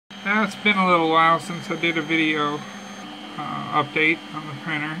Now it's been a little while since I did a video update on the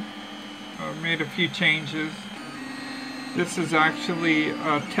printer. I've made a few changes. This is actually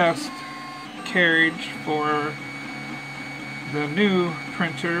a test carriage for the new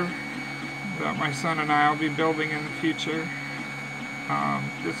printer that my son and I will be building in the future.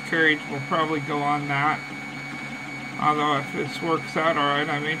 This carriage will probably go on that. Although if this works out alright,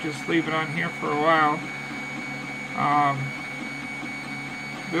 I may just leave it on here for a while.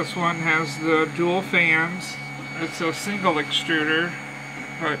 This one has the dual fans. It's a single extruder,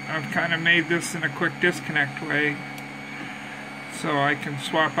 but I've kind of made this in a quick disconnect way, so I can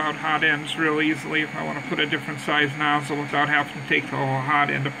swap out hot ends real easily if I want to put a different size nozzle without having to take the whole hot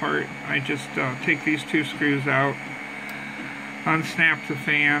end apart. I just take these two screws out, unsnap the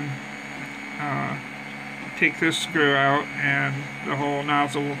fan, take this screw out, and the whole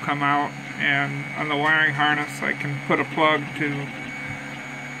nozzle will come out. And on the wiring harness I can put a plug to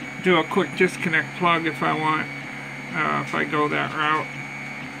do a quick disconnect plug if I want, if I go that route.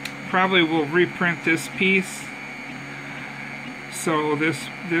 Probably will reprint this piece, so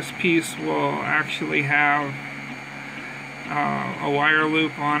this piece will actually have a wire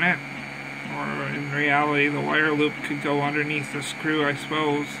loop on it, or in reality the wire loop could go underneath the screw, I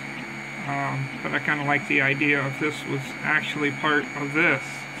suppose. But I kind of like the idea if this was actually part of this.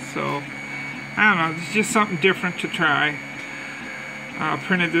 So I don't know, it's just something different to try.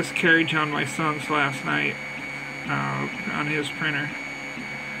 Printed this carriage on my son's last night on his printer.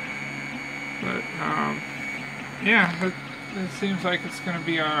 But yeah, it seems like it's going to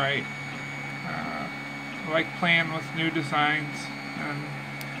be alright. I like playing with new designs and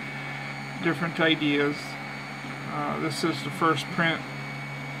different ideas. This is the first print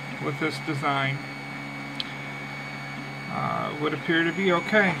with this design. Would appear to be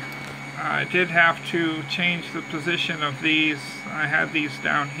okay. I did have to change the position of these. I had these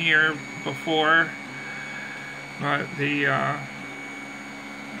down here before, but the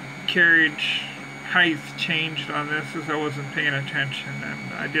carriage height changed on this as I wasn't paying attention,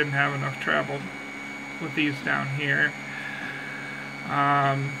 and I didn't have enough travel with these down here.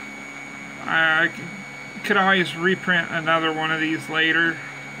 I could always reprint another one of these later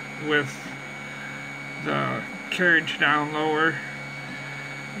with the carriage down lower.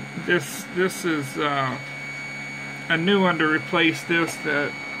 This is a new one to replace this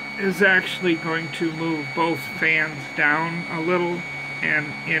that is actually going to move both fans down a little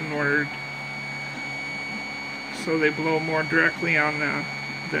and inward, so they blow more directly on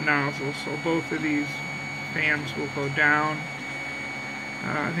the nozzle. So both of these fans will go down.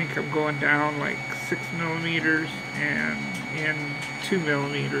 I think I'm going down like 6 millimeters and in 2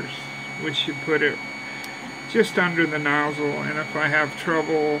 millimeters, which should put it just under the nozzle. And if I have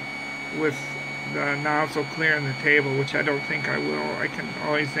trouble with the nozzle clearing the table, which I don't think I will, I can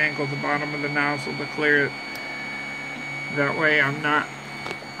always angle the bottom of the nozzle to clear it. That way I'm not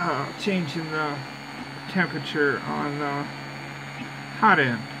changing the temperature on the hot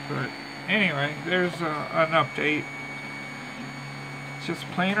end. But anyway, there's an update. Just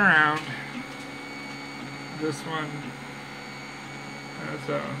playing around. This one has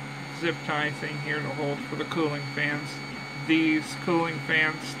a zip tie thing here to hold for the cooling fans. These cooling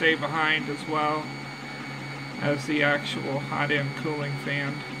fans stay behind as well as the actual hot end cooling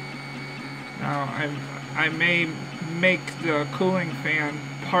fan. Now I may make the cooling fan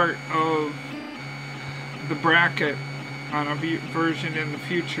part of the bracket on a version in the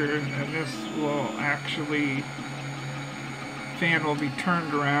future, and this will actually, fan will be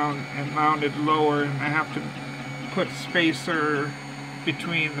turned around and mounted lower, and I have to put a spacer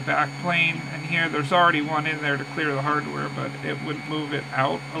between the back plane and here. There's already one in there to clear the hardware, but it would move it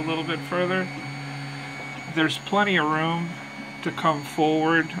out a little bit further. There's plenty of room to come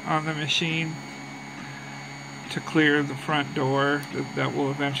forward on the machine to clear the front door that will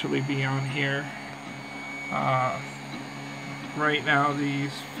eventually be on here. Right now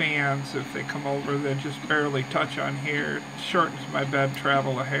these fans, if they come over, they just barely touch on here. It shortens my bed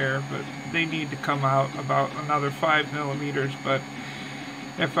travel a hair, but they need to come out about another 5 millimeters. But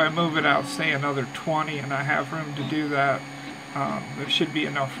if I move it out, say another 20, and I have room to do that, there should be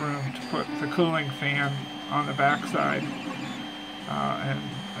enough room to put the cooling fan on the back side. And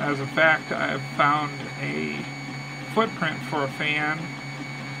as a fact, I have found a footprint for a fan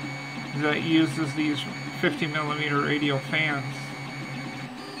that uses these 50 millimeter radial fans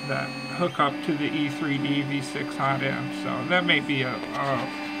that hook up to the E3D V6 hot end. So that may be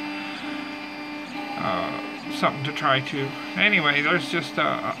something to try too. Anyway, there's just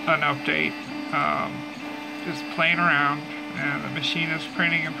an update. Just playing around, and the machine is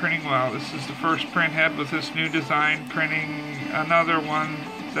printing and printing well. This is the first print head with this new design, printing another one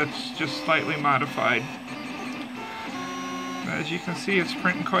that's just slightly modified. As you can see, it's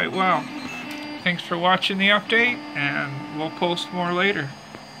printing quite well. Thanks for watching the update, and we'll post more later.